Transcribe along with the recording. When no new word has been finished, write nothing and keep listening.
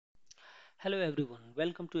Hello everyone,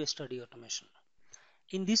 welcome to Study Automation.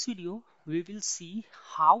 In this video, we will see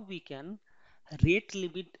how we can rate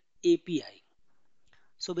limit API.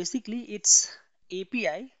 So basically it's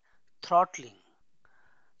API throttling.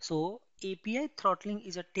 So API throttling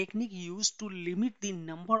is a technique used to limit the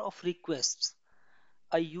number of requests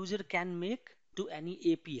a user can make to any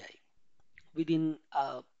API within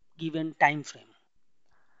a given time frame.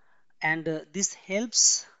 And this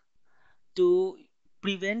helps to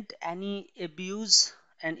prevent any abuse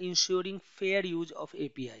and ensuring fair use of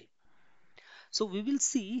API. So we will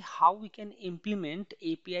see how we can implement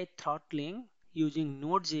API throttling using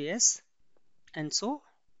Node.js. And so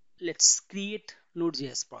let's create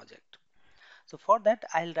Node.js project. So for that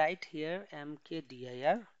I'll write here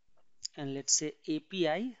mkdir and let's say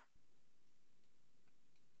API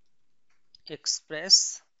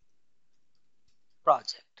Express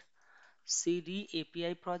project. CD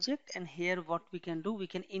API project, and here what we can do, we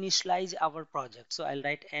can initialize our project. So I'll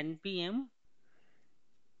write npm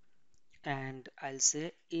and I'll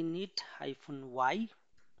say init-y.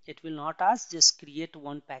 It will not ask, just create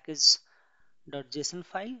one package.json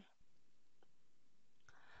file.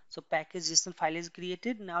 So package.json file is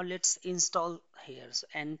created. Now let's install here. So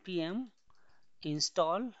npm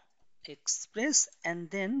install express, and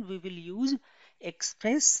then we will use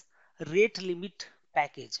express rate limit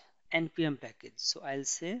package, npm package. So I'll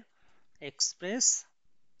say express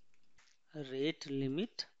rate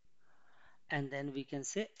limit, and then we can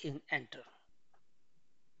say in enter.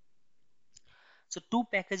 So two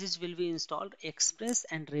packages will be installed, express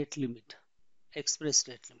and rate limit, express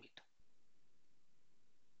rate limit.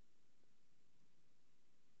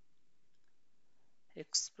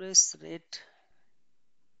 Express rate,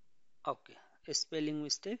 okay, a spelling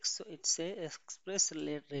mistake, so it's a express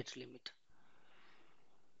rate limit.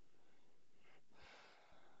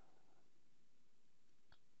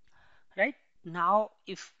 Right now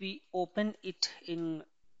if we open it in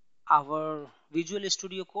our Visual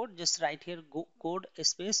Studio Code, just write here go code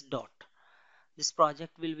space dot. This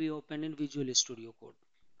project will be opened in Visual Studio Code.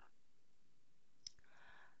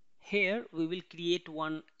 Here we will create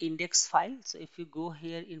one index file. So if you go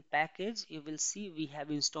here in package, you will see we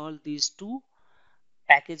have installed these two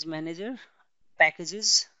package manager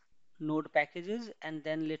packages, node packages, and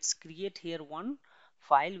then let's create here one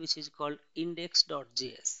file which is called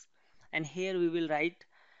index.js, and here we will write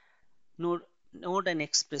node and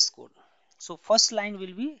express code. So first line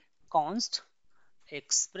will be const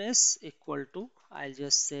express equal to, I'll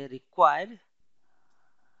just say required,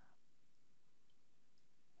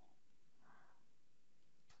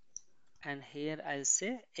 and here I'll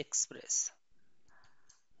say express.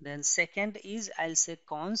 Then second is I'll say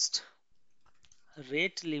const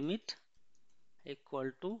rate limit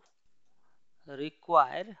equal to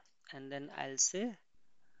required, and then I'll say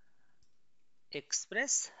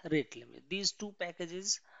express rate limit. These two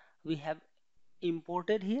packages we have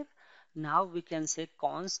imported here. Now we can say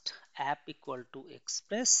const app equal to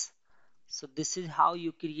express. So this is how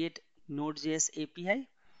you create Node.js API.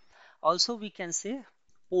 Also we can say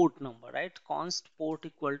port number, right? Const port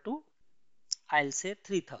equal to, I'll say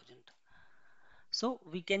 3000. So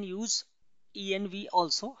we can use env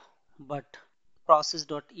also, but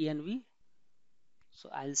process.env. So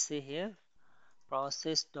I'll say here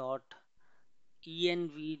process.env.port.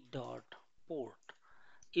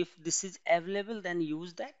 If this is available, then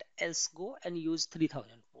use that, else go and use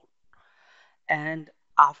 3000 port. And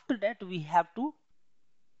after that we have to,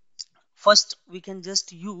 first we can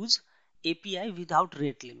just use API without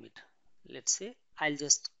rate limit. Let's say I'll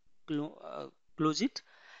just close it,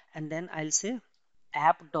 and then I'll say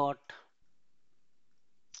app.get,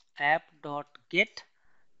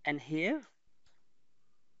 and here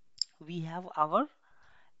we have our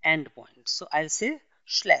endpoint. So I'll say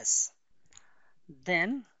slash.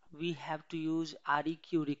 Then we have to use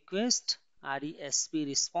req request, resp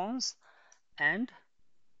response, and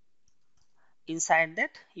inside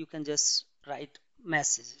that you can just write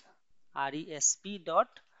message resp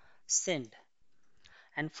dot send,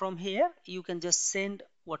 and from here you can just send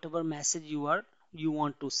whatever message you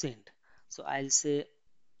want to send. So I'll say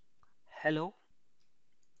hello,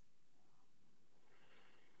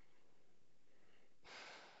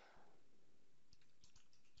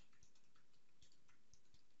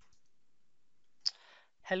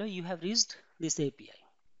 hello, you have reached this API,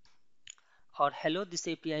 or hello, this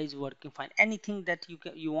API is working fine. Anything that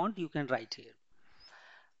you want, you can write here.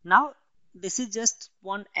 Now this is just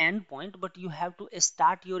one endpoint, but you have to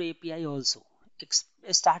start your API also,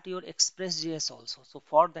 start your Express.js also. So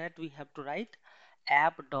for that we have to write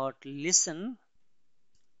app.listen,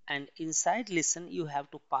 and inside listen you have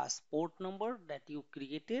to pass port number that you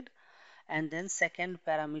created, and then second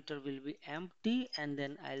parameter will be empty, and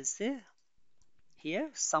then I'll say here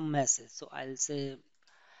some message. So I'll say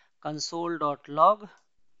console.log,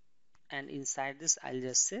 and inside this I'll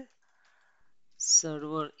just say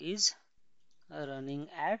server is running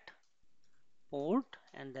at port,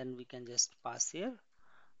 and then we can just pass here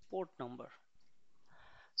port number.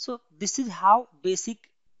 So this is how basic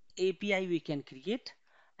API we can create,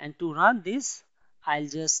 and to run this I'll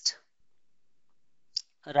just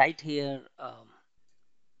write here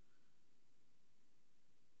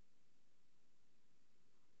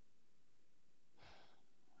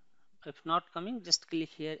if not coming, just click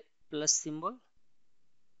here plus symbol,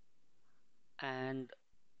 and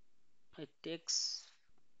it takes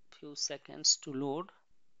few seconds to load,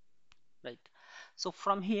 right? So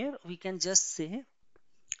from here we can just say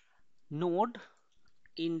node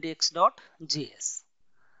index.js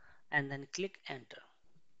and then click enter.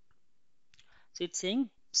 So it's saying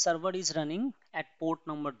server is running at port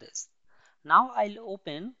number this. Now I'll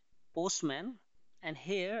open postman, and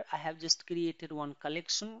here I have just created one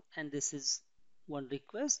collection, and this is one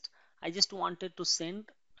request. I just wanted to send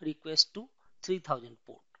request to 3000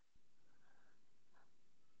 port.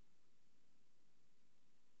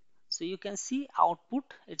 So you can see output,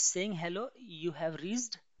 it's saying hello, you have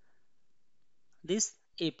reached this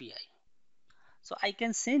API. So I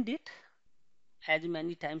can send it as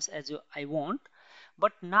many times as I want.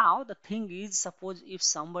 But now the thing is, suppose if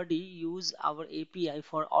somebody use our API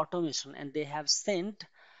for automation and they have sent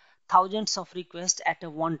thousands of requests at a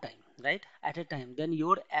one time, right, at a time, then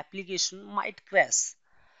your application might crash.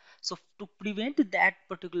 So to prevent that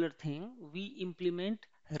particular thing, we implement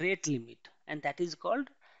rate limit, and that is called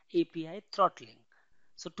API throttling.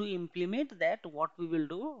 So to implement that, what we will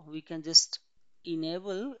do, we can just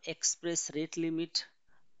enable express rate limit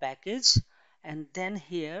package, and then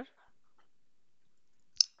here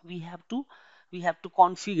we have to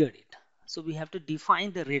configure it. So we have to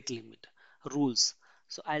define the rate limit rules.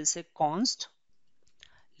 So I'll say const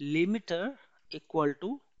limiter equal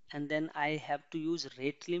to, and then I have to use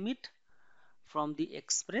rate limit from the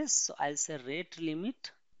express. So I'll say rate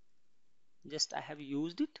limit, just I have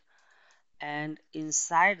used it, and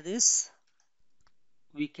inside this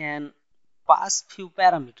we can pass few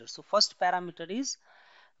parameters. So first parameter is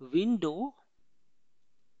window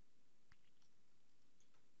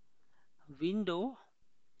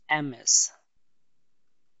ms,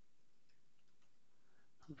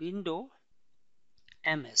 window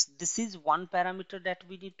ms. This is one parameter that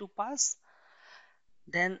we need to pass.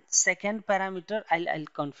 Then second parameter, I'll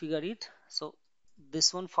configure it. So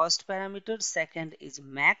this one first parameter, second is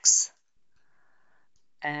max,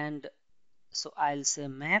 and so I'll say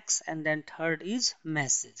max, and then third is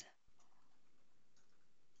message,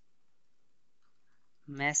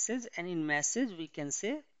 and in message we can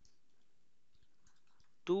say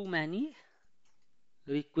too many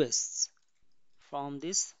requests from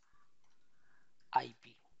this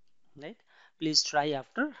IP, right? Please try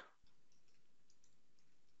after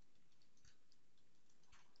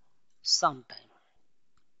some time,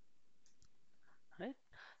 right?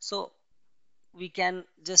 So we can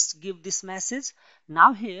just give this message.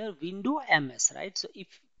 Now here window ms, right? So if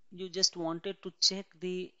you just wanted to check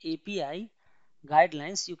the API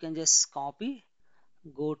guidelines, you can just copy,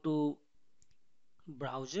 go to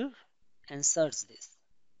browser and search this.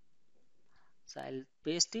 So I'll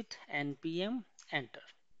paste it, npm enter.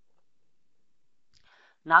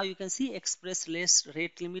 Now you can see express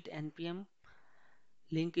rate limit npm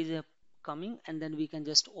link is coming, and then we can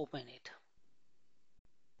just open it.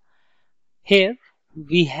 Here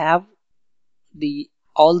we have the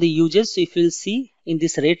all the users. So if you'll see in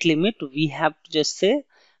this rate limit, we have to just say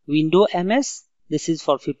window ms, this is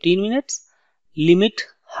for 15 minutes, limit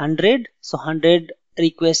 100, so 100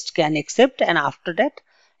 requests can accept, and after that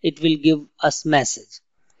it will give us message.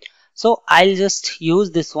 So I'll just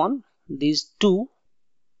use this one, these two,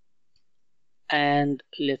 and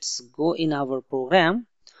let's go in our program.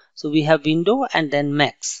 So we have window and then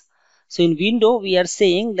max. So in window we are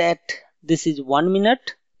saying that this is 1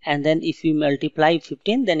 minute, and then if we multiply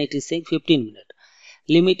 15, then it is saying 15 minutes.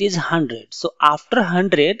 Limit is 100. So after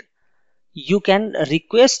 100 you can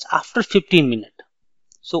request after 15 minutes.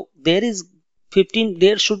 So there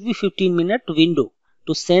should be 15-minute window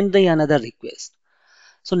to send the another request.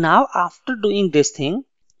 So now after doing this thing,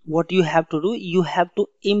 what you have to do, you have to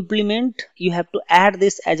implement, you have to add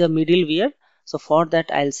this as a middleware. So for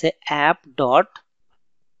that I'll say app dot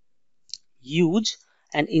use,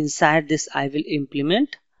 and inside this I will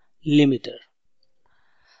implement limiter.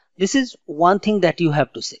 This is one thing that you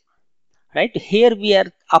have to say, right? Here we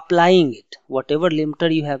are applying it, whatever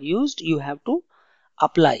limiter you have used, you have to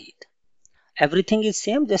apply it. everything is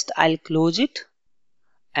same, just I'll close it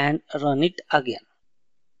and run it again.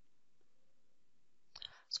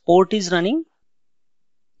 Port is running.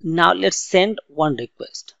 Now let's send one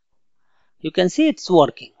request. You can see it's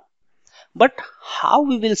working. But how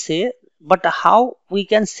we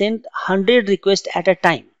can send 100 requests at a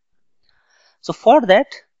time? So for that,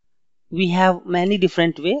 we have many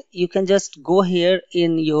different ways. You can just go here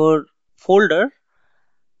in your folder,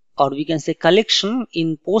 or we can say collection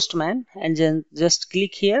in Postman, and then just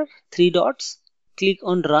click here, 3 dots, click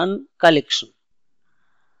on run collection.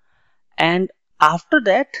 And after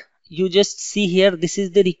that, you just see here, this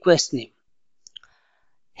is the request name.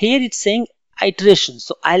 Here it's saying iteration.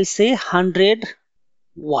 So I'll say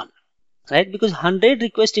 101, right? Because 100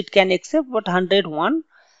 requests it can accept, but 101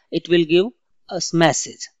 it will give us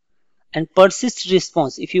message. And persist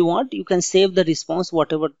response, if you want, you can save the response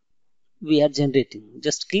whatever we are generating.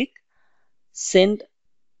 Just click send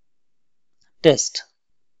test.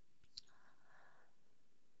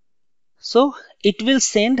 So it will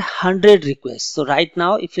send 100 requests. So right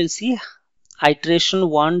now if you'll see iteration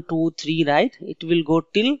 1, 2, 3, right, it will go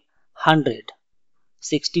till 100.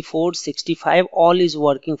 64, 65, all is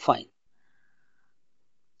working fine.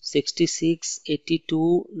 66,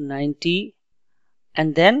 82, 90,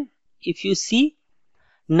 and then if you see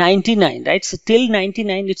 99, right, so till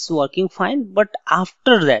 99 it's working fine, but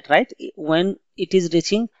after that, right, when it is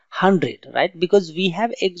reaching 100, right, because we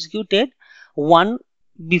have executed one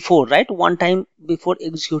before, right, one time before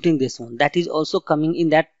executing this one, that is also coming in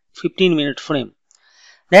that 15-minute frame.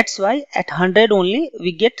 That's why at 100 only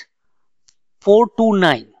we get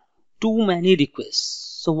 429, too many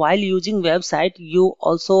requests. So while using website, you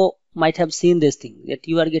also might have seen this thing that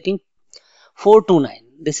you are getting 429.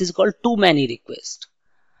 This is called too many requests.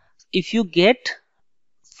 If you get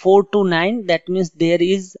 429, that means there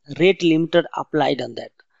is rate limiter applied on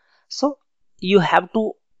that. So you have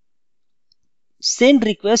to send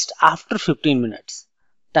request after 15 minutes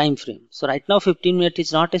time frame. So right now 15 minutes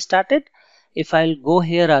is not started. If I'll go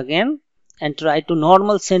here again and try to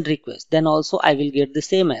normal send request, then also I will get the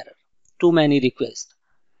same error, too many requests.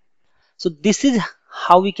 So this is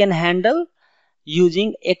how we can handle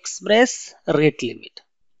using Express rate limit.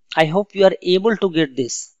 I hope you are able to get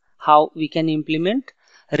this, how we can implement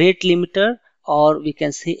rate limiter, or we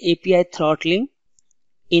can say API throttling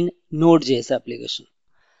in Node.js application.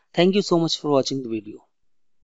 Thank you so much for watching the video.